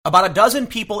About a dozen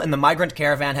people in the migrant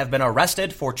caravan have been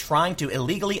arrested for trying to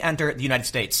illegally enter the United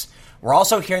States. We're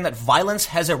also hearing that violence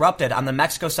has erupted on the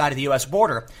Mexico side of the U.S.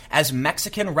 border as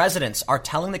Mexican residents are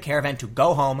telling the caravan to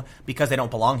go home because they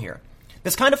don't belong here.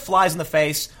 This kind of flies in the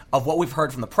face of what we've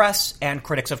heard from the press and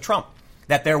critics of Trump,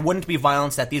 that there wouldn't be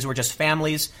violence, that these were just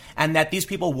families, and that these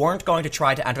people weren't going to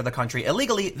try to enter the country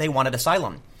illegally, they wanted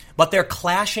asylum. But they're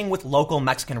clashing with local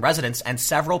Mexican residents, and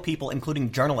several people,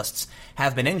 including journalists,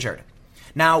 have been injured.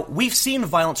 Now, we've seen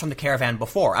violence from the caravan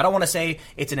before. I don't want to say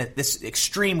it's in this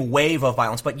extreme wave of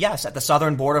violence, but yes, at the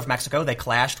southern border of Mexico, they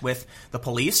clashed with the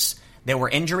police. There were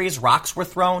injuries, rocks were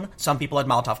thrown, some people had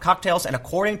Molotov cocktails, and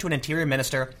according to an interior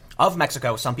minister of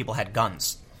Mexico, some people had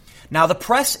guns. Now, the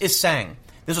press is saying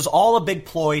this was all a big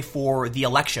ploy for the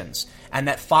elections, and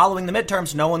that following the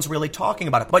midterms, no one's really talking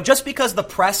about it. But just because the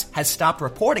press has stopped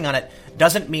reporting on it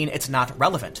doesn't mean it's not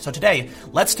relevant. So today,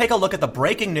 let's take a look at the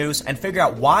breaking news and figure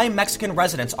out why Mexican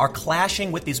residents are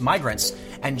clashing with these migrants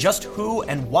and just who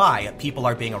and why people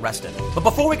are being arrested. But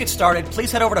before we get started,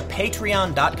 please head over to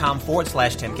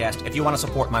patreon.com/Timcast if you want to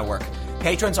support my work.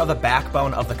 Patrons are the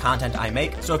backbone of the content I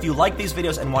make, so if you like these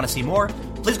videos and want to see more,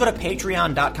 please go to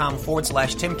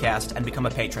patreon.com/Timcast and become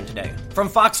a patron today. From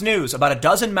Fox News, about a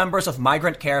dozen members of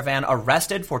migrant caravan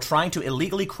arrested for trying to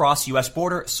illegally cross U.S.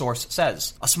 border, source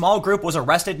says. A small group was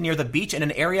arrested near the beach in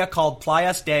an area called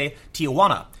Playas de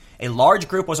Tijuana. A large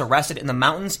group was arrested in the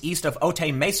mountains east of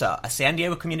Otay Mesa, a San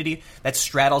Diego community that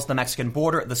straddles the Mexican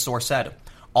border, the source said.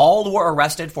 All were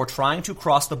arrested for trying to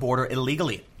cross the border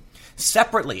illegally.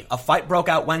 Separately, a fight broke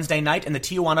out Wednesday night in the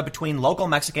Tijuana between local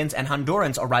Mexicans and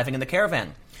Hondurans arriving in the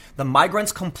caravan. The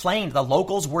migrants complained the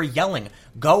locals were yelling,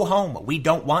 "Go home, we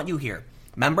don't want you here."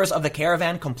 Members of the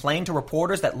caravan complained to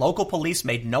reporters that local police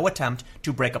made no attempt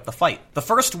to break up the fight. The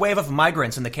first wave of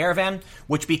migrants in the caravan,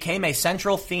 which became a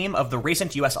central theme of the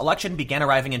recent U.S. election, began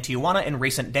arriving in Tijuana in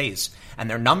recent days, and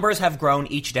their numbers have grown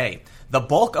each day. The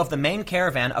bulk of the main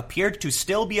caravan appeared to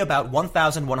still be about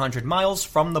 1,100 miles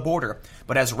from the border,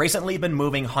 but has recently been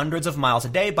moving hundreds of miles a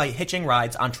day by hitching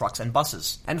rides on trucks and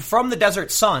buses. And from the Desert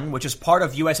Sun, which is part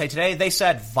of USA Today, they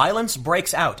said violence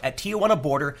breaks out at Tijuana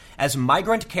border as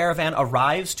migrant caravan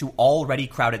arrives to already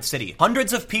crowded city.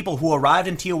 Hundreds of people who arrived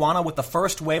in Tijuana with the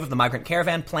first wave of the migrant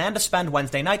caravan plan to spend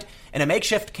Wednesday night in a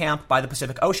makeshift camp by the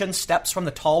Pacific Ocean, steps from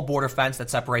the tall border fence that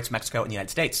separates Mexico and the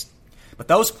United States. But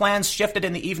those plans shifted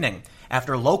in the evening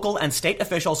after local and state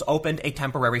officials opened a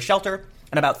temporary shelter,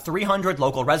 and about 300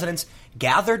 local residents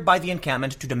gathered by the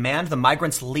encampment to demand the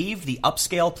migrants leave the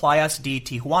upscale Playas de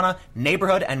Tijuana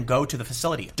neighborhood and go to the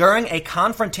facility. During a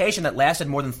confrontation that lasted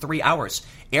more than 3 hours,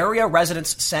 area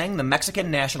residents sang the Mexican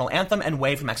national anthem and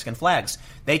waved Mexican flags.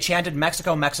 They chanted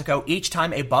 "Mexico, Mexico" each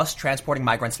time a bus transporting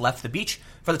migrants left the beach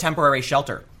for the temporary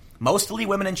shelter. Mostly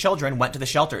women and children went to the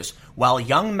shelters, while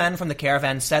young men from the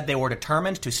caravan said they were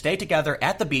determined to stay together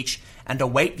at the beach and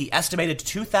await the estimated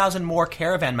 2,000 more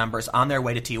caravan members on their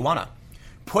way to Tijuana.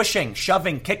 Pushing,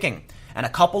 shoving, kicking, and a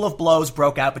couple of blows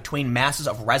broke out between masses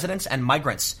of residents and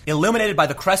migrants. Illuminated by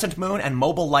the crescent moon and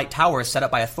mobile light towers set up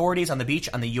by authorities on the beach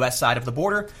on the U.S. side of the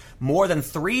border, more than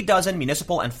 36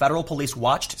 municipal and federal police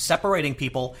watched, separating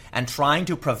people and trying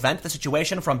to prevent the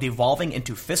situation from devolving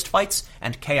into fistfights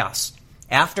and chaos.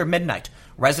 After midnight,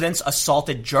 residents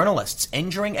assaulted journalists,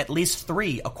 injuring at least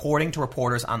 3, according to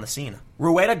reporters on the scene.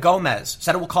 Rueda Gomez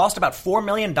said it will cost about $4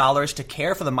 million to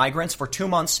care for the migrants for 2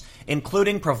 months,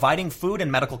 including providing food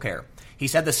and medical care. He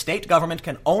said the state government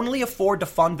can only afford to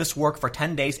fund this work for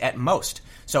 10 days at most,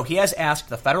 so he has asked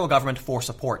the federal government for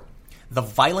support. The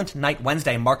violent night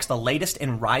Wednesday marks the latest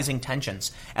in rising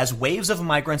tensions as waves of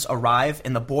migrants arrive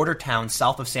in the border town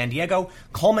south of San Diego,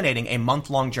 culminating a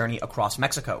month-long journey across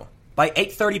Mexico. By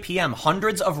 8:30 p.m.,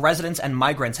 hundreds of residents and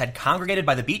migrants had congregated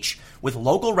by the beach, with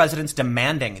local residents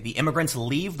demanding the immigrants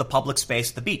leave the public space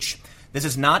at the beach. This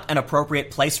is not an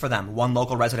appropriate place for them, one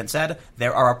local resident said.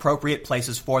 There are appropriate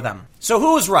places for them. So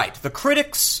who is right, the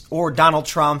critics or Donald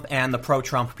Trump and the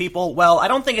pro-Trump people? Well, I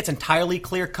don't think it's entirely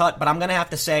clear-cut, but I'm going to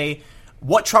have to say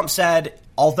what Trump said,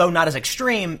 although not as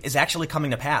extreme, is actually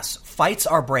coming to pass. Fights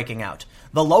are breaking out.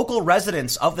 The local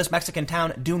residents of this Mexican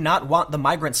town do not want the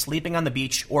migrants sleeping on the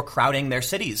beach or crowding their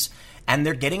cities. And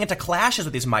they're getting into clashes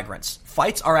with these migrants.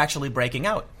 Fights are actually breaking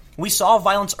out. We saw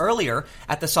violence earlier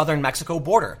at the southern Mexico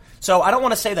border. So I don't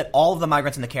want to say that all of the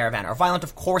migrants in the caravan are violent.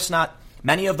 Of course not.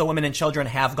 Many of the women and children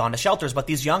have gone to shelters, but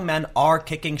these young men are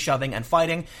kicking, shoving, and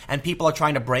fighting, and people are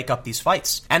trying to break up these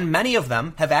fights. And many of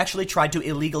them have actually tried to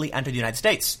illegally enter the United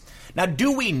States. Now,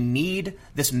 do we need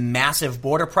this massive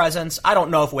border presence? I don't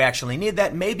know if we actually need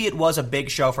that. Maybe it was a big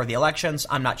show for the elections.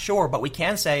 I'm not sure, but we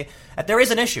can say that there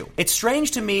is an issue. It's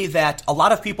strange to me that a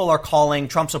lot of people are calling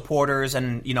Trump supporters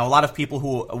and, a lot of people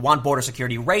who want border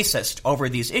security racist over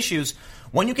these issues,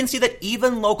 when you can see that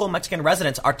even local Mexican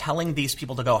residents are telling these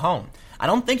people to go home. I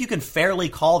don't think you can fairly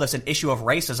call this an issue of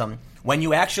racism when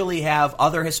you actually have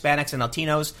other Hispanics and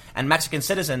Latinos and Mexican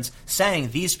citizens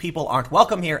saying these people aren't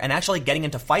welcome here and actually getting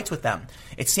into fights with them.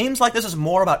 It seems like this is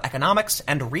more about economics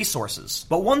and resources.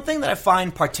 But one thing that I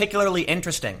find particularly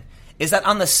interesting is that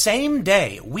on the same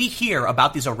day we hear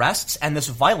about these arrests and this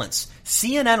violence,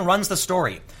 CNN runs the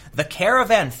story. The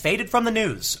caravan faded from the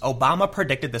news. Obama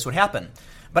predicted this would happen.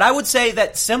 But I would say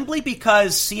that simply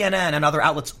because CNN and other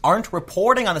outlets aren't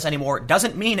reporting on this anymore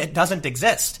doesn't mean it doesn't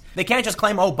exist. They can't just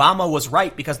claim Obama was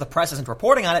right because the press isn't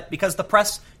reporting on it, because the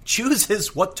press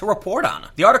chooses what to report on.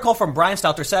 The article from Brian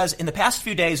Stelter says, in the past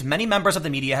few days, many members of the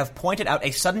media have pointed out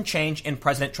a sudden change in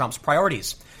President Trump's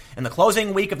priorities. In the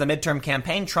closing week of the midterm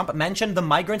campaign, Trump mentioned the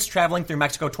migrants traveling through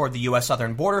Mexico toward the U.S.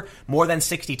 southern border more than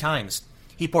 60 times.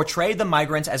 He portrayed the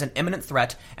migrants as an imminent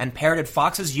threat and parroted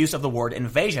Fox's use of the word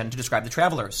invasion to describe the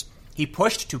travelers. He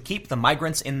pushed to keep the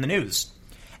migrants in the news.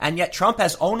 And yet Trump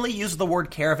has only used the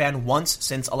word caravan once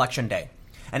since Election Day.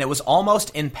 And it was almost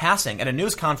in passing at a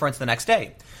news conference the next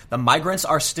day. The migrants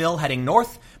are still heading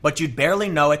north, but you'd barely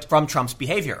know it from Trump's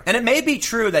behavior. And it may be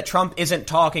true that Trump isn't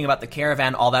talking about the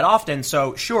caravan all that often,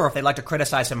 so sure, if they'd like to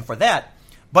criticize him for that.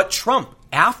 But Trump,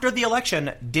 after the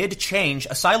election, did change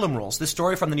asylum rules. This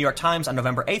story from the New York Times on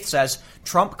November 8th says,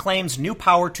 Trump claims new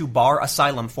power to bar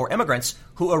asylum for immigrants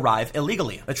who arrive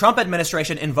illegally. The Trump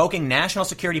administration, invoking national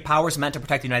security powers meant to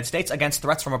protect the United States against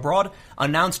threats from abroad,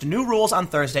 announced new rules on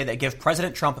Thursday that give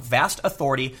President Trump vast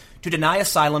authority to deny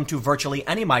asylum to virtually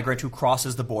any migrant who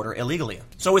crosses the border illegally.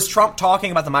 So is Trump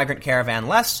talking about the migrant caravan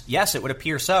less? Yes, it would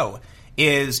appear so.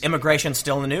 Is immigration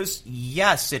still in the news?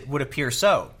 Yes, it would appear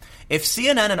so. If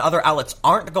CNN and other outlets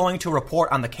aren't going to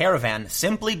report on the caravan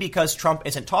simply because Trump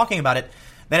isn't talking about it,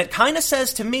 then it kind of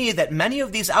says to me that many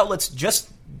of these outlets just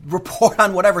report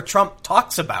on whatever Trump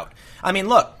talks about. I mean,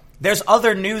 look, there's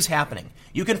other news happening.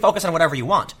 You can focus on whatever you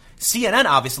want. CNN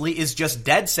obviously is just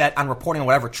dead set on reporting on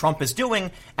whatever Trump is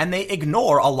doing, and they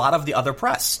ignore a lot of the other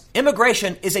press.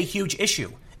 Immigration is a huge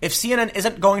issue. If CNN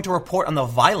isn't going to report on the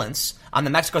violence on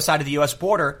the Mexico side of the U.S.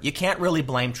 border, you can't really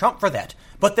blame Trump for that.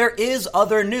 But there is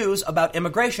other news about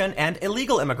immigration and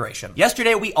illegal immigration.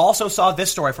 Yesterday, we also saw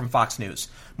this story from Fox News.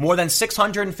 More than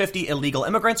 650 illegal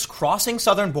immigrants crossing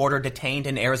southern border detained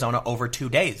in Arizona over 2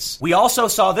 days. We also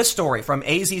saw this story from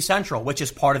AZ Central, which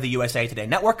is part of the USA Today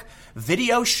network.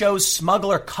 Video shows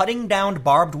smuggler cutting down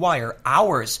barbed wire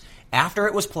hours after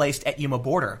it was placed at Yuma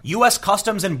border. U.S.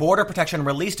 Customs and Border Protection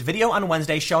released video on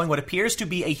Wednesday showing what appears to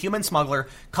be a human smuggler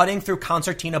cutting through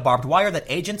concertina barbed wire that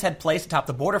agents had placed atop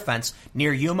the border fence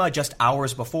near Yuma just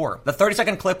hours before. The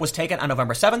 30-second clip was taken on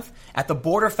November 7th at the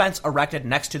border fence erected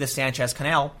next to the Sanchez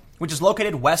Canal, which is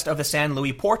located west of the San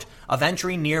Luis port of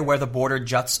entry near where the border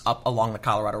juts up along the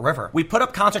Colorado River. We put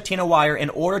up concertina wire in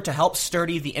order to help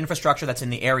sturdy the infrastructure that's in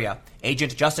the area,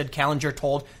 Agent Justin Callinger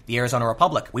told the Arizona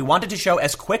Republic. We wanted to show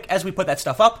as quick as we put that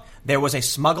stuff up, there was a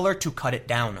smuggler to cut it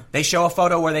down. They show a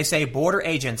photo where they say border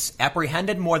agents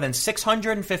apprehended more than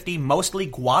 650 mostly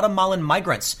Guatemalan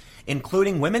migrants,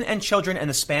 including women and children in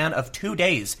the span of 2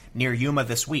 days near Yuma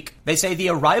this week. They say the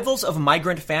arrivals of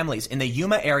migrant families in the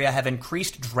Yuma area have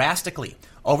increased drastically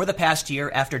over the past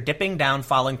year after dipping down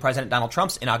following President Donald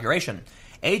Trump's inauguration.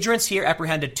 Agents here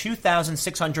apprehended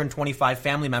 2,625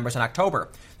 family members in October.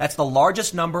 That's the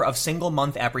largest number of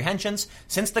single-month apprehensions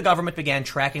since the government began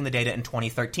tracking the data in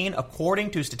 2013,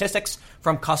 according to statistics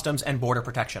from Customs and Border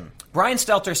Protection. Brian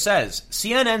Stelter says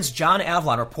CNN's John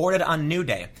Avlon reported on New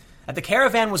Day that the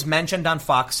caravan was mentioned on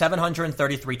Fox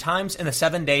 733 times in the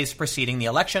 7 days preceding the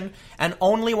election and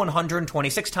only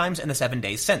 126 times in the 7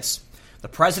 days since. The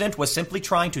president was simply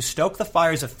trying to stoke the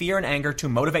fires of fear and anger to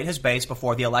motivate his base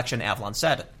before the election, Avlon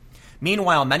said.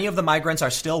 Meanwhile, many of the migrants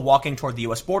are still walking toward the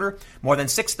U.S. border. More than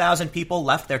 6,000 people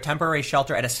left their temporary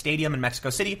shelter at a stadium in Mexico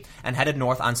City and headed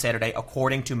north on Saturday,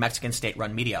 according to Mexican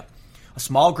state-run media. A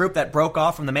small group that broke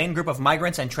off from the main group of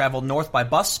migrants and traveled north by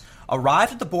bus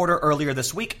arrived at the border earlier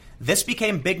this week. This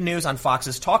became big news on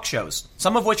Fox's talk shows,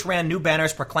 some of which ran new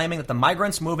banners proclaiming that the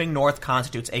migrants moving north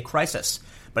constitutes a crisis.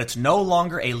 But it's no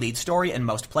longer a lead story in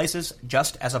most places,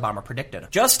 just as Obama predicted.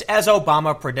 Just as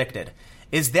Obama predicted.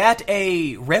 Is that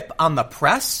a rip on the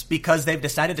press because they've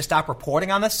decided to stop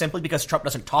reporting on this simply because Trump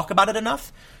doesn't talk about it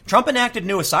enough? Trump enacted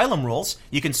new asylum rules.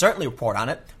 You can certainly report on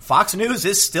it. Fox News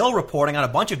is still reporting on a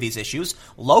bunch of these issues.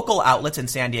 Local outlets in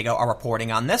San Diego are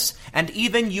reporting on this. And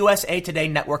even USA Today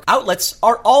network outlets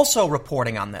are also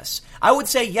reporting on this. I would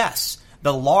say yes.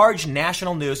 The large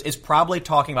national news is probably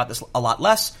talking about this a lot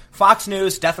less. Fox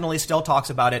News definitely still talks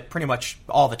about it pretty much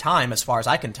all the time, as far as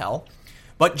I can tell.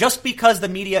 But just because the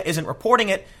media isn't reporting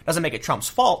it doesn't make it Trump's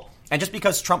fault. And just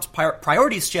because Trump's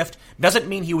priorities shift doesn't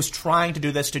mean he was trying to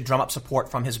do this to drum up support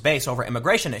from his base over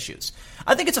immigration issues.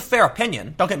 I think it's a fair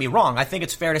opinion. Don't get me wrong. I think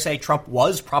it's fair to say Trump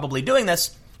was probably doing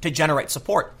this to generate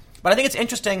support. But I think it's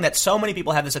interesting that so many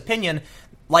people have this opinion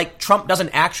like Trump doesn't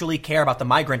actually care about the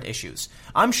migrant issues.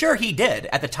 I'm sure he did.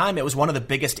 At the time, it was one of the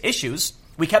biggest issues.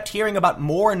 We kept hearing about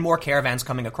more and more caravans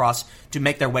coming across to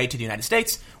make their way to the United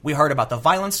States. We heard about the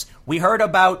violence. We heard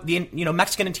about the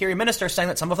Mexican Interior Minister saying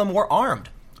that some of them were armed.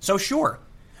 So sure.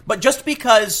 But just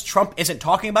because Trump isn't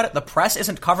talking about it, the press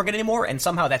isn't covering it anymore, and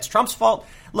somehow that's Trump's fault.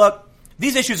 Look,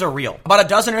 these issues are real. About a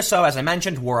dozen or so, as I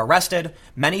mentioned, were arrested.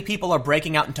 Many people are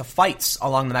breaking out into fights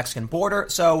along the Mexican border.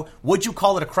 So would you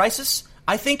call it a crisis?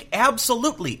 I think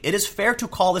absolutely it is fair to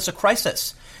call this a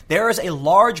crisis. There is a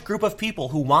large group of people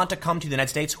who want to come to the United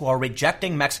States who are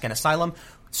rejecting Mexican asylum.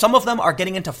 Some of them are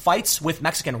getting into fights with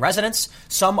Mexican residents.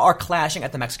 Some are clashing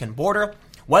at the Mexican border.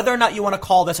 Whether or not you want to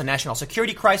call this a national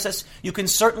security crisis, you can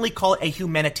certainly call it a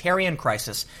humanitarian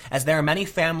crisis, as there are many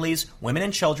families, women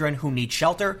and children who need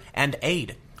shelter and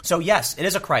aid. So yes, it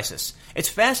is a crisis. It's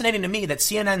fascinating to me that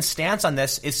CNN's stance on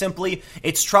this is simply,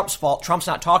 it's Trump's fault, Trump's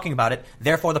not talking about it,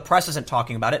 therefore the press isn't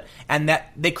talking about it, and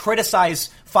that they criticize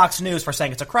Fox News for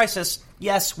saying it's a crisis.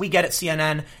 Yes, we get it,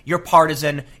 CNN, you're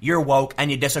partisan, you're woke,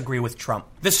 and you disagree with Trump.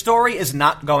 The story is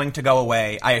not going to go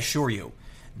away, I assure you.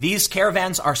 These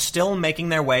caravans are still making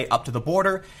their way up to the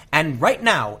border, and right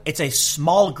now, it's a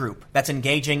small group that's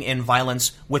engaging in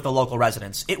violence with the local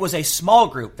residents. It was a small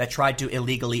group that tried to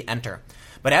illegally enter.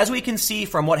 But as we can see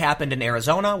from what happened in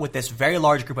Arizona with this very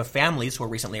large group of families who were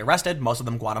recently arrested, most of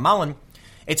them Guatemalan,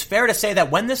 it's fair to say that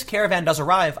when this caravan does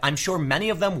arrive, I'm sure many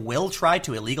of them will try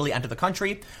to illegally enter the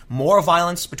country. More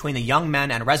violence between the young men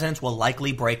and residents will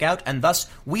likely break out, and thus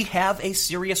we have a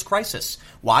serious crisis.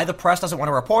 Why the press doesn't want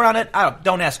to report on it?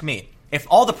 Don't ask me. If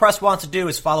all the press wants to do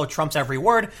is follow Trump's every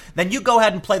word, then you go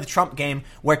ahead and play the Trump game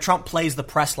where Trump plays the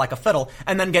press like a fiddle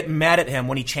and then get mad at him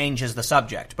when he changes the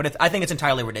subject. But I think it's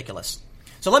entirely ridiculous.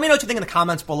 So let me know what you think in the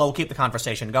comments below. We'll keep the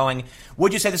conversation going.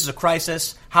 Would you say this is a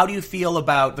crisis? How do you feel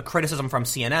about the criticism from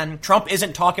CNN? Trump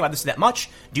isn't talking about this that much.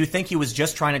 Do you think he was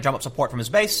just trying to drum up support from his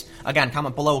base? Again,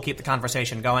 comment below. We'll keep the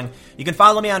conversation going. You can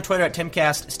follow me on Twitter at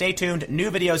TimCast. Stay tuned. New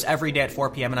videos every day at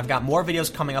 4 p.m. And I've got more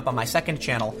videos coming up on my second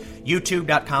channel,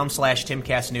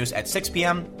 youtube.com/TimCastNews at 6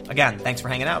 p.m. Again, thanks for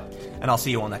hanging out, and I'll see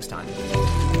you all next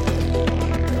time.